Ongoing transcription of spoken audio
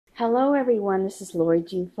Hello, everyone. This is Lori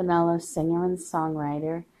Jean Finella, singer and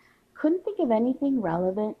songwriter. Couldn't think of anything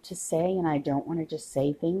relevant to say, and I don't want to just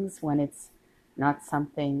say things when it's not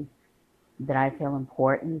something that I feel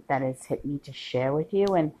important that has hit me to share with you.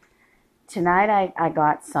 And tonight I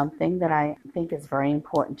got something that I think is very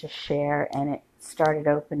important to share, and it started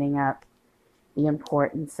opening up the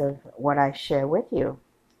importance of what I share with you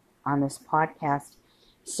on this podcast.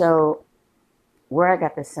 So, where I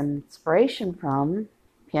got this inspiration from,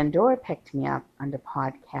 Pandora picked me up under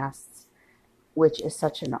podcasts, which is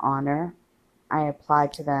such an honor. I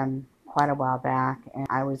applied to them quite a while back, and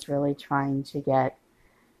I was really trying to get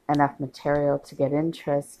enough material to get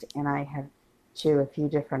interest, and I have to a few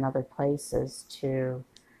different other places to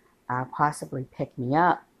possibly pick me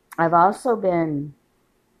up. I've also been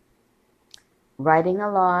writing a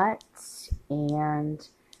lot, and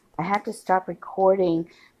I had to stop recording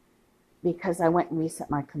because I went and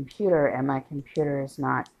reset my computer, and my computer is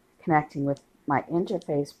not connecting with my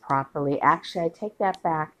interface properly. Actually, I take that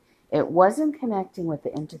back. It wasn't connecting with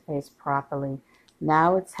the interface properly.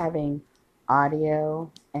 Now it's having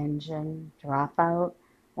audio engine dropout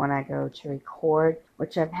when I go to record,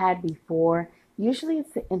 which I've had before. Usually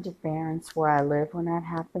it's the interference where I live when that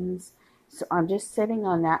happens. So I'm just sitting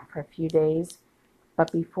on that for a few days.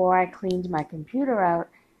 But before I cleaned my computer out,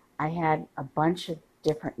 I had a bunch of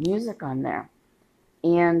different music on there.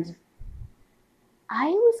 And I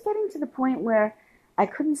was getting to the point where I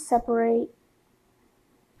couldn't separate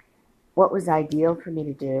what was ideal for me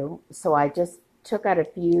to do. So I just took out a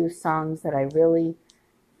few songs that I really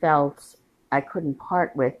felt I couldn't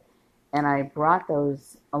part with, and I brought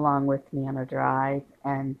those along with me on a drive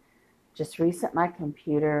and just reset my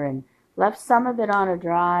computer and left some of it on a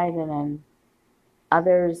drive, and then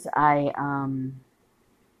others I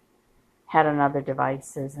had on other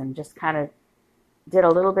devices, and just kind of did a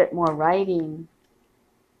little bit more writing.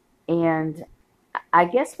 And I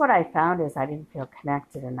guess what I found is I didn't feel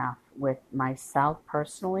connected enough with myself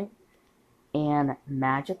personally and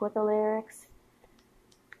magic with the lyrics.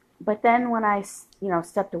 But then when I,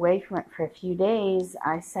 stepped away from it for a few days,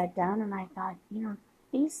 I sat down and I thought,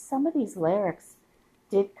 some of these lyrics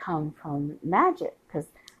did come from magic, because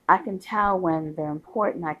I can tell when they're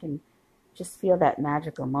important. I can just feel that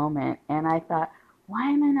magical moment. And I thought, why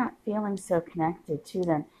am I not feeling so connected to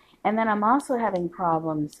them? And then I'm also having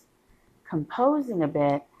problems composing a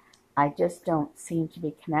bit. I just don't seem to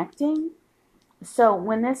be connecting. So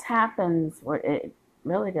when this happens, or it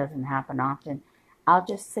really doesn't happen often, I'll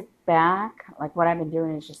just sit back. Like what I've been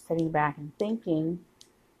doing is just sitting back and thinking.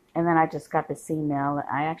 And then I just got this email.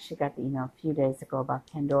 I actually got the email a few days ago about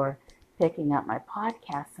Pandora picking up my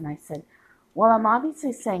podcast. And I said, well, I'm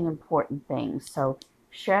obviously saying important things. So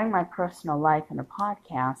sharing my personal life in a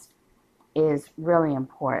podcast is really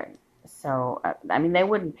important. So, they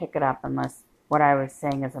wouldn't pick it up unless what I was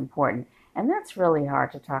saying is important. And that's really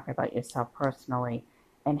hard to talk about yourself personally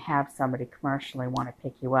and have somebody commercially want to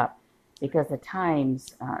pick you up. Because at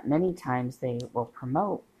times, many times, they will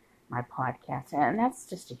promote my podcast. And that's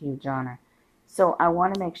just a huge honor. So I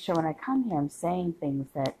want to make sure when I come here, I'm saying things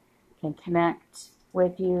that can connect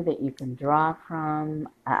with you, that you can draw from.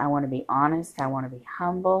 I want to be honest. I want to be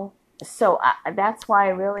humble. So that's why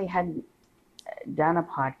I really hadn't done a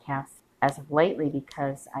podcast as of lately,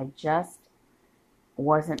 because I just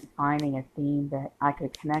wasn't finding a theme that I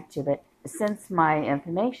could connect to. But since my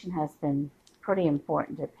information has been pretty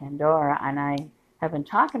important to Pandora, and I have been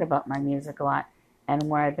talking about my music a lot and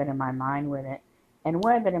where I've been in my mind with it and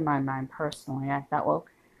where I've been in my mind personally, I thought, well,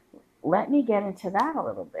 let me get into that a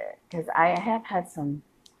little bit, because I have had some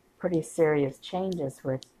pretty serious changes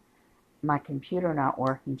with my computer not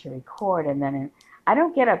working to record. And then I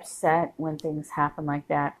don't get upset when things happen like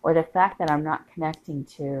that, or the fact that I'm not connecting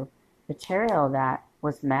to material that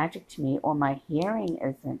was magic to me, or my hearing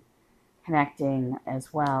isn't connecting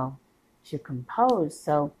as well to compose.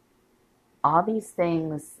 So all these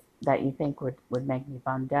things that you think would make me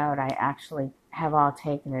bummed out, I actually have all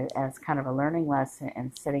taken it as kind of a learning lesson,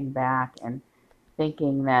 and sitting back and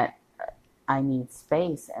thinking that I need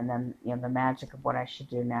space, and then the magic of what I should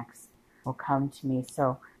do next will come to me.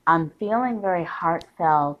 So I'm feeling very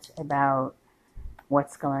heartfelt about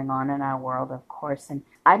what's going on in our world, of course. And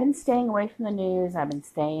I've been staying away from the news. I've been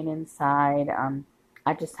staying inside.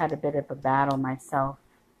 I just had a bit of a battle myself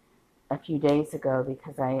a few days ago,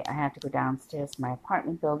 because I had to go downstairs to my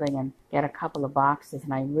apartment building and get a couple of boxes.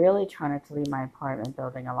 And I really try not to leave my apartment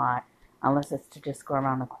building a lot, unless it's to just go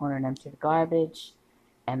around the corner and empty the garbage.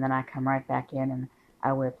 And then I come right back in, and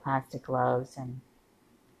I wear plastic gloves and,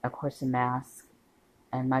 of course, a mask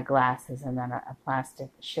and my glasses, and then a plastic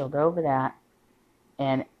shield over that.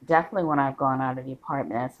 And definitely when I've gone out of the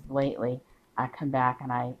apartment as of lately, I come back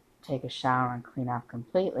and I take a shower and clean up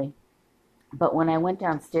completely. But when I went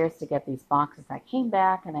downstairs to get these boxes, I came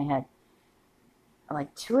back and I had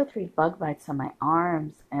like 2 or 3 bug bites on my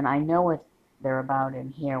arms. And I know what they're about in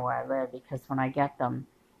here where I live, because when I get them,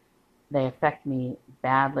 they affect me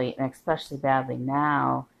badly, and especially badly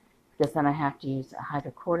now, because then I have to use a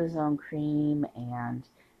hydrocortisone cream and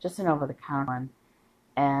just an over-the-counter one.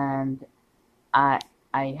 And I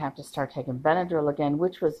I have to start taking Benadryl again,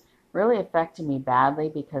 which was really affecting me badly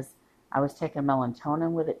because I was taking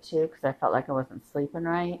melatonin with it too because I felt like I wasn't sleeping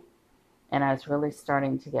right, and I was really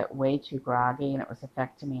starting to get way too groggy, and it was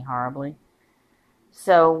affecting me horribly.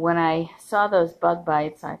 So when I saw those bug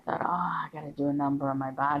bites, I thought, oh, I got to do a number on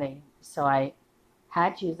my body. So I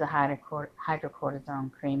had to use a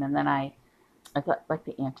hydrocortisone cream, and then I thought like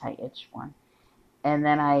the anti-itch one. And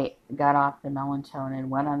then I got off the melatonin,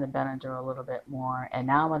 went on the Benadryl a little bit more, and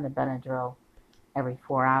now I'm on the Benadryl every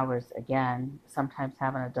 4 hours again, sometimes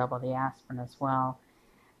having to double the aspirin as well.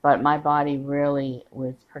 But my body really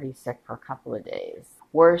was pretty sick for a couple of days.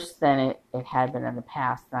 Worse than it had been in the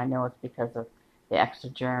past, and I know it's because of the extra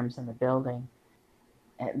germs in the building.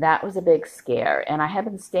 That was a big scare. And I have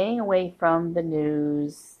been staying away from the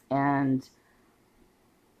news and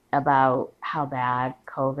about how bad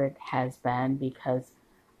COVID has been because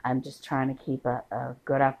I'm just trying to keep a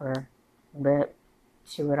good upper lip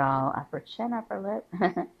to it all, upper chin, upper lip.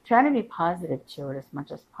 Trying to be positive to it as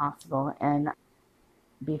much as possible. And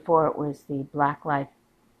before it was the Black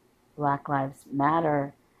Lives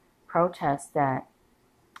Matter protest that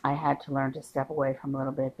I had to learn to step away from a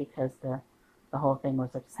little bit because the whole thing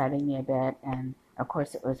was upsetting me a bit. And of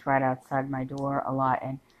course, it was right outside my door a lot.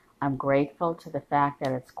 And I'm grateful to the fact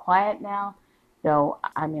that it's quiet now, though.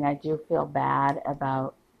 I mean, I do feel bad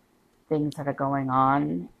about things that are going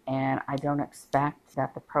on, and I don't expect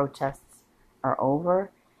that the protests are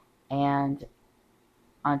over. And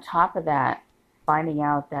on top of that, finding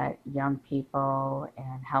out that young people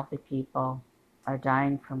and healthy people are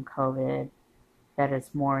dying from COVID, that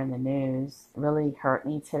is more in the news, really hurt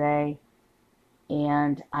me today.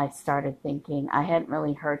 And I started thinking, I hadn't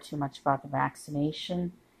really heard too much about the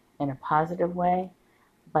vaccination in a positive way,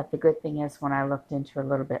 but the good thing is when I looked into it a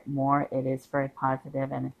little bit more, it is very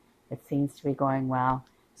positive and it seems to be going well.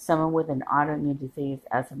 Someone with an autoimmune disease,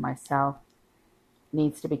 as of myself,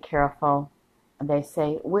 needs to be careful. They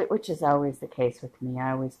say, which is always the case with me,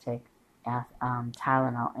 I always take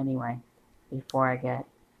Tylenol anyway before I get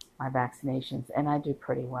my vaccinations, and I do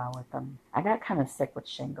pretty well with them. I got kind of sick with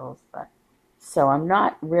shingles, but so I'm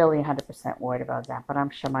not really 100% worried about that, but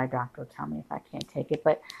I'm sure my doctor will tell me if I can't take it.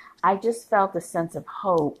 But I just felt a sense of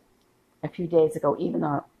hope a few days ago, even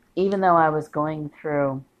though I was going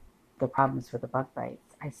through the problems with the bug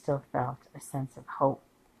bites, I still felt a sense of hope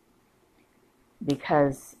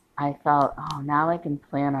because I felt, oh, now I can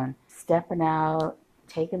plan on stepping out,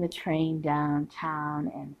 taking the train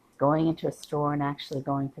downtown, and going into a store and actually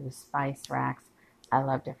going to the spice racks. I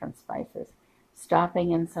love different spices.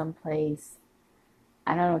 Stopping in some place,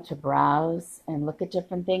 I don't know, to browse and look at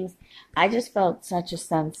different things. I just felt such a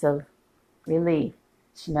sense of relief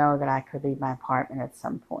to know that I could leave my apartment at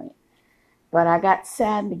some point. But I got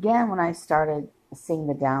saddened again when I started seeing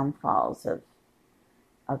the downfalls of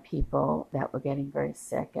people that were getting very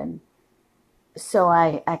sick. And so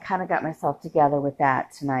I kind of got myself together with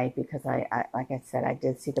that tonight because like I said, I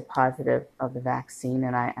did see the positive of the vaccine,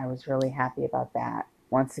 and I was really happy about that.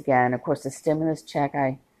 Once again, of course, the stimulus check,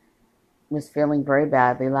 I was feeling very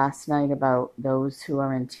badly last night about those who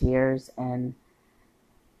are in tears and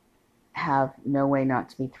have no way not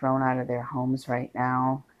to be thrown out of their homes right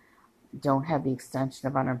now, don't have the extension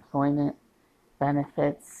of unemployment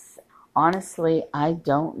benefits. Honestly, I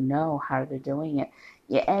don't know how they're doing it.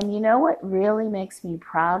 Yeah, and you know what really makes me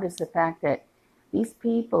proud is the fact that these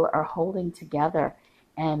people are holding together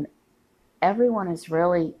and everyone is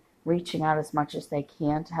really reaching out as much as they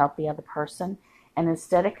can to help the other person. And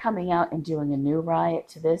instead of coming out and doing a new riot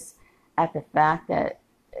to this, at the fact that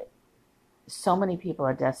so many people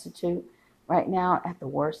are destitute right now at the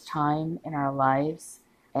worst time in our lives.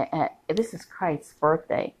 This is Christ's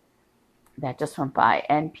birthday that just went by,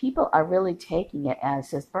 and people are really taking it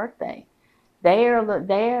as his birthday. They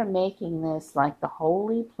are making this like the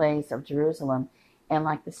holy place of Jerusalem, and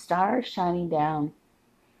like the stars shining down,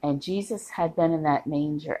 and Jesus had been in that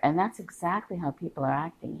manger, and that's exactly how people are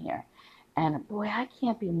acting here. And boy, I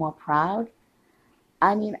can't be more proud.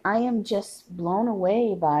 I mean, I am just blown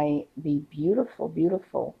away by the beautiful,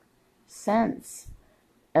 beautiful sense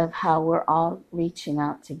of how we're all reaching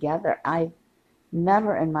out together. I've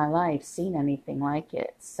never in my life seen anything like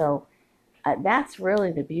it. So that's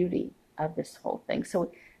really the beauty of this whole thing.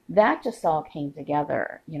 So that just all came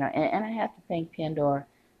together, and I have to thank Pandora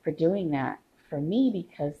for doing that for me,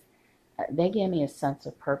 because they gave me a sense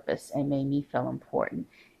of purpose and made me feel important.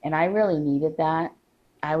 And I really needed that.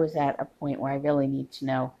 I was at a point where I really need to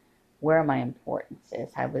know where my importance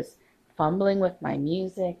is. I was fumbling with my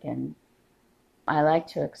music, and I like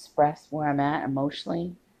to express where I'm at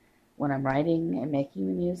emotionally when I'm writing and making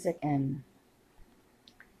the music, and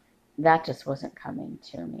that just wasn't coming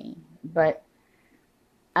to me. But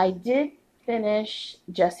I did finish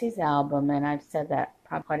Jesse's album, and I've said that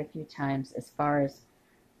probably quite a few times as far as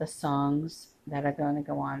the songs that are going to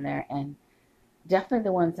go on there, and definitely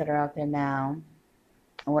the ones that are out there now.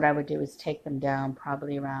 What I would do is take them down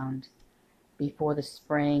probably around before the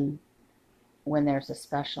spring when there's a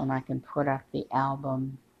special, and I can put up the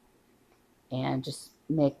album and just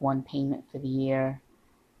make one payment for the year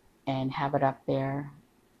and have it up there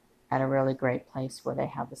at a really great place where they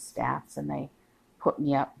have the stats and they put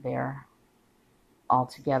me up there all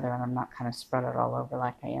together, and I'm not kind of spread it all over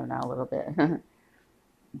like I am now a little bit.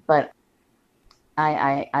 But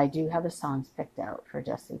I do have the songs picked out for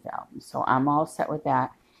Jesse's album, so I'm all set with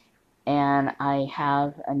that. And I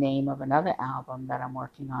have a name of another album that I'm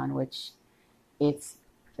working on, which it's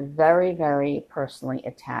very, very personally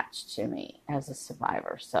attached to me as a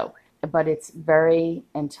survivor. So, but it's very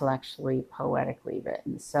intellectually, poetically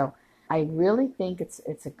written. So I really think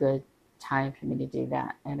it's a good time for me to do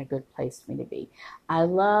that and a good place for me to be. I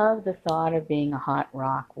love the thought of being a hot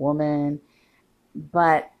rock woman,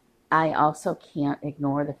 but I also can't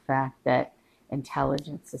ignore the fact that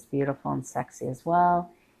intelligence is beautiful and sexy as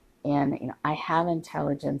well. And I have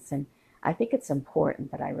intelligence, and I think it's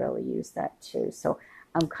important that I really use that too. So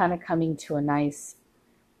I'm kind of coming to a nice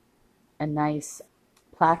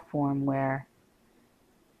platform where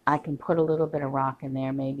I can put a little bit of rock in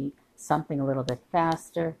there, maybe something a little bit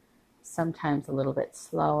faster, sometimes a little bit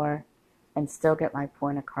slower, and still get my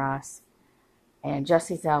point across. And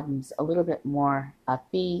Jesse's album's a little bit more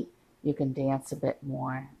upbeat. You can dance a bit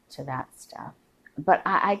more to that stuff. But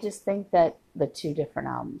I just think that the two different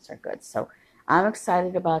albums are good. So I'm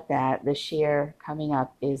excited about that. This year coming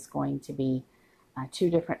up is going to be two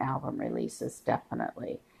different album releases,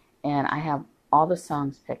 definitely. And I have all the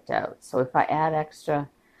songs picked out. So if I add extra,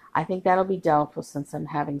 I think that'll be doubtful since I'm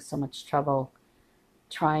having so much trouble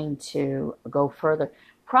trying to go further.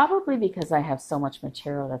 Probably because I have so much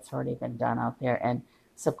material that's already been done out there, and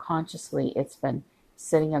subconsciously it's been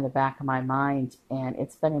sitting in the back of my mind, and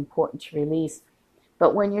it's been important to release.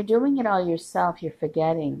 But when you're doing it all yourself, you're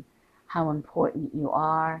forgetting how important you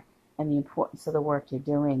are and the importance of the work you're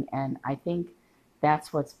doing. And I think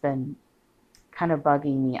that's what's been kind of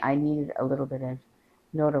bugging me. I needed a little bit of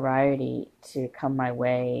notoriety to come my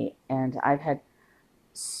way, and I've had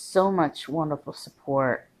so much wonderful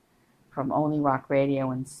support from Only Rock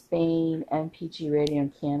Radio in Spain, MPG Radio in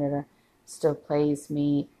Canada still plays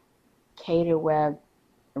me, Caterweb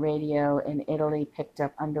Radio in Italy picked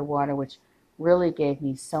up Underwater, which really gave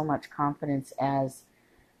me so much confidence, as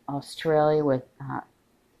Australia with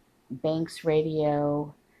Banks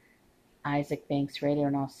Radio, Isaac Banks Radio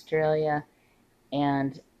in Australia,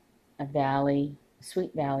 and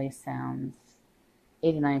Sweet Valley Sounds,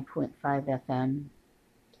 89.5 FM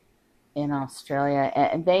in Australia.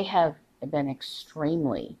 And they have been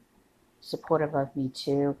extremely supportive of me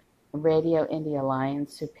too. Radio Indie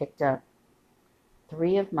Alliance, who picked up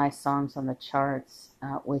 3 of my songs on the charts,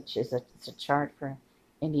 which is it's a chart for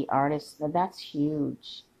indie artists. Now, that's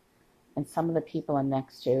huge. And some of the people I'm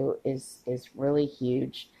next to is really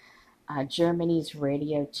huge. Germany's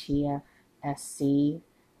Radio TFSC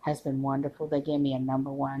has been wonderful. They gave me a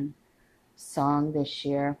 #1 song this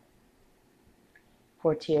year,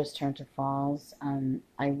 For Tears Turn to Falls.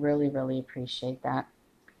 I really, really appreciate that.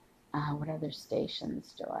 What other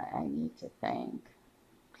stations do I need to thank?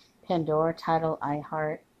 Pandora, Tidal,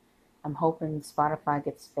 iHeart. I'm hoping Spotify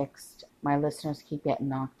gets fixed. My listeners keep getting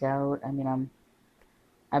knocked out. I mean,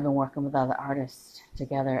 I've been working with other artists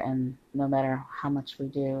together, and no matter how much we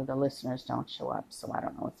do, the listeners don't show up, so I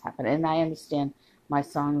don't know what's happening. And I understand my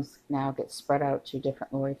songs now get spread out to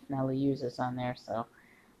different Lori Finelli users on there, so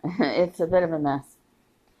it's a bit of a mess.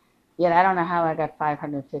 Yet I don't know how I got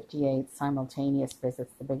 558 simultaneous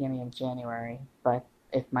visits at the beginning of January, but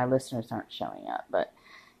if my listeners aren't showing up. But,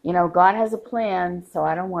 God has a plan, so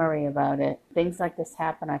I don't worry about it. Things like this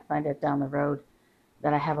happen. I find it down the road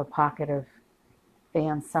that I have a pocket of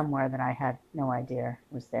fans somewhere that I had no idea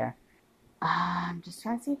was there. I'm just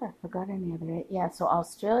trying to see if I forgot any of it. Yeah, so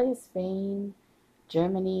Australia, Spain,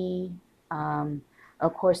 Germany,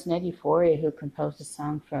 of course, Ned Euphoria, who composed a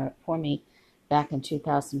song for me, back in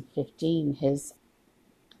 2015, his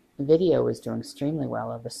video was doing extremely well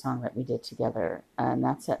of the song that we did together. And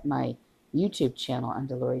that's at my YouTube channel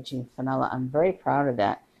under Lori Jean Finella. I'm very proud of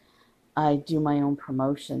that. I do my own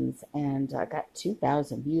promotions, and I got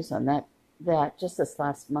 2,000 views on that just this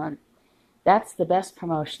last month. That's the best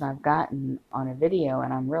promotion I've gotten on a video,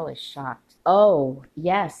 and I'm really shocked. Oh,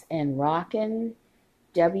 yes, and Rockin'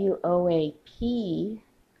 WOAP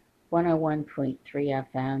 101.3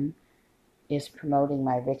 FM is promoting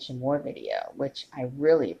my Rich and War video, which I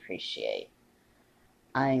really appreciate.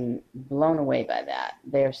 I'm blown away by that.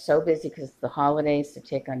 They're so busy because it's the holidays to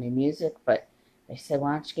take on new music, but they said,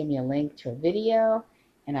 why don't you give me a link to a video?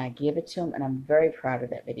 And I give it to them, and I'm very proud of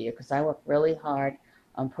that video because I work really hard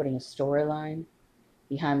on putting a storyline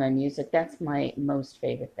behind my music. That's my most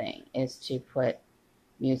favorite thing, is to put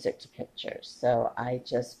music to pictures. So I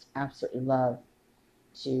just absolutely love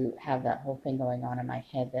to have that whole thing going on in my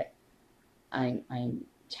head, that I'm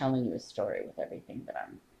telling you a story with everything that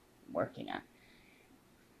I'm working on.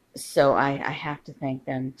 So I have to thank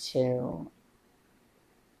them too.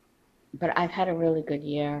 But I've had a really good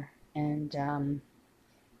year, and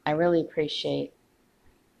I really appreciate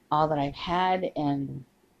all that I've had, and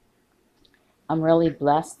I'm really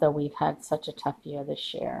blessed, though we've had such a tough year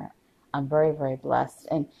this year. I'm very, very blessed.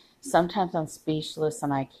 And sometimes I'm speechless,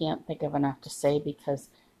 and I can't think of enough to say, because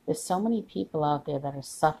there's so many people out there that are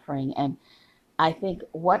suffering, and I think,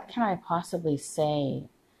 what can I possibly say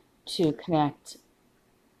to connect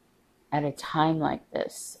at a time like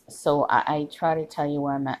this? So I try to tell you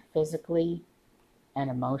where I'm at physically and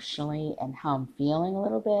emotionally, and how I'm feeling a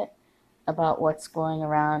little bit about what's going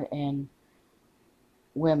around, and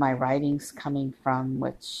where my writing's coming from,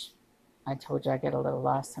 which I told you I get a little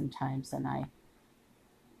lost sometimes, and I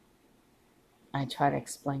try to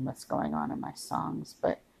explain what's going on in my songs.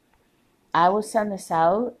 But I will send this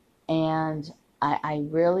out, and I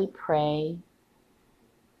really pray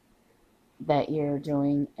that you're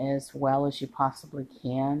doing as well as you possibly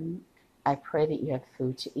can. I pray that you have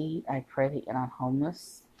food to eat. I pray that you're not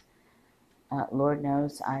homeless. Lord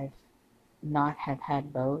knows I've not have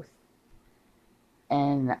had both,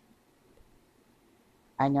 and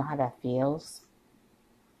I know how that feels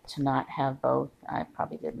to not have both. I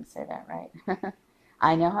probably didn't say that right.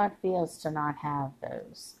 I know how it feels to not have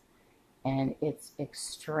those, and it's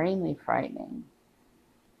extremely frightening,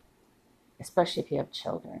 especially if you have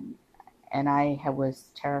children. And I was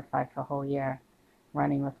terrified for a whole year,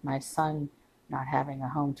 running with my son, not having a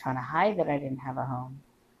home, trying to hide that I didn't have a home.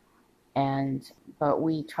 But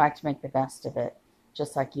we tried to make the best of it,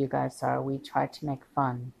 just like you guys are. We tried to make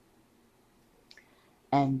fun,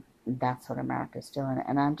 and that's what America's doing.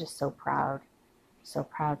 And I'm just so proud, so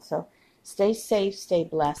proud. So stay safe, stay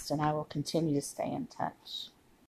blessed, and I will continue to stay in touch.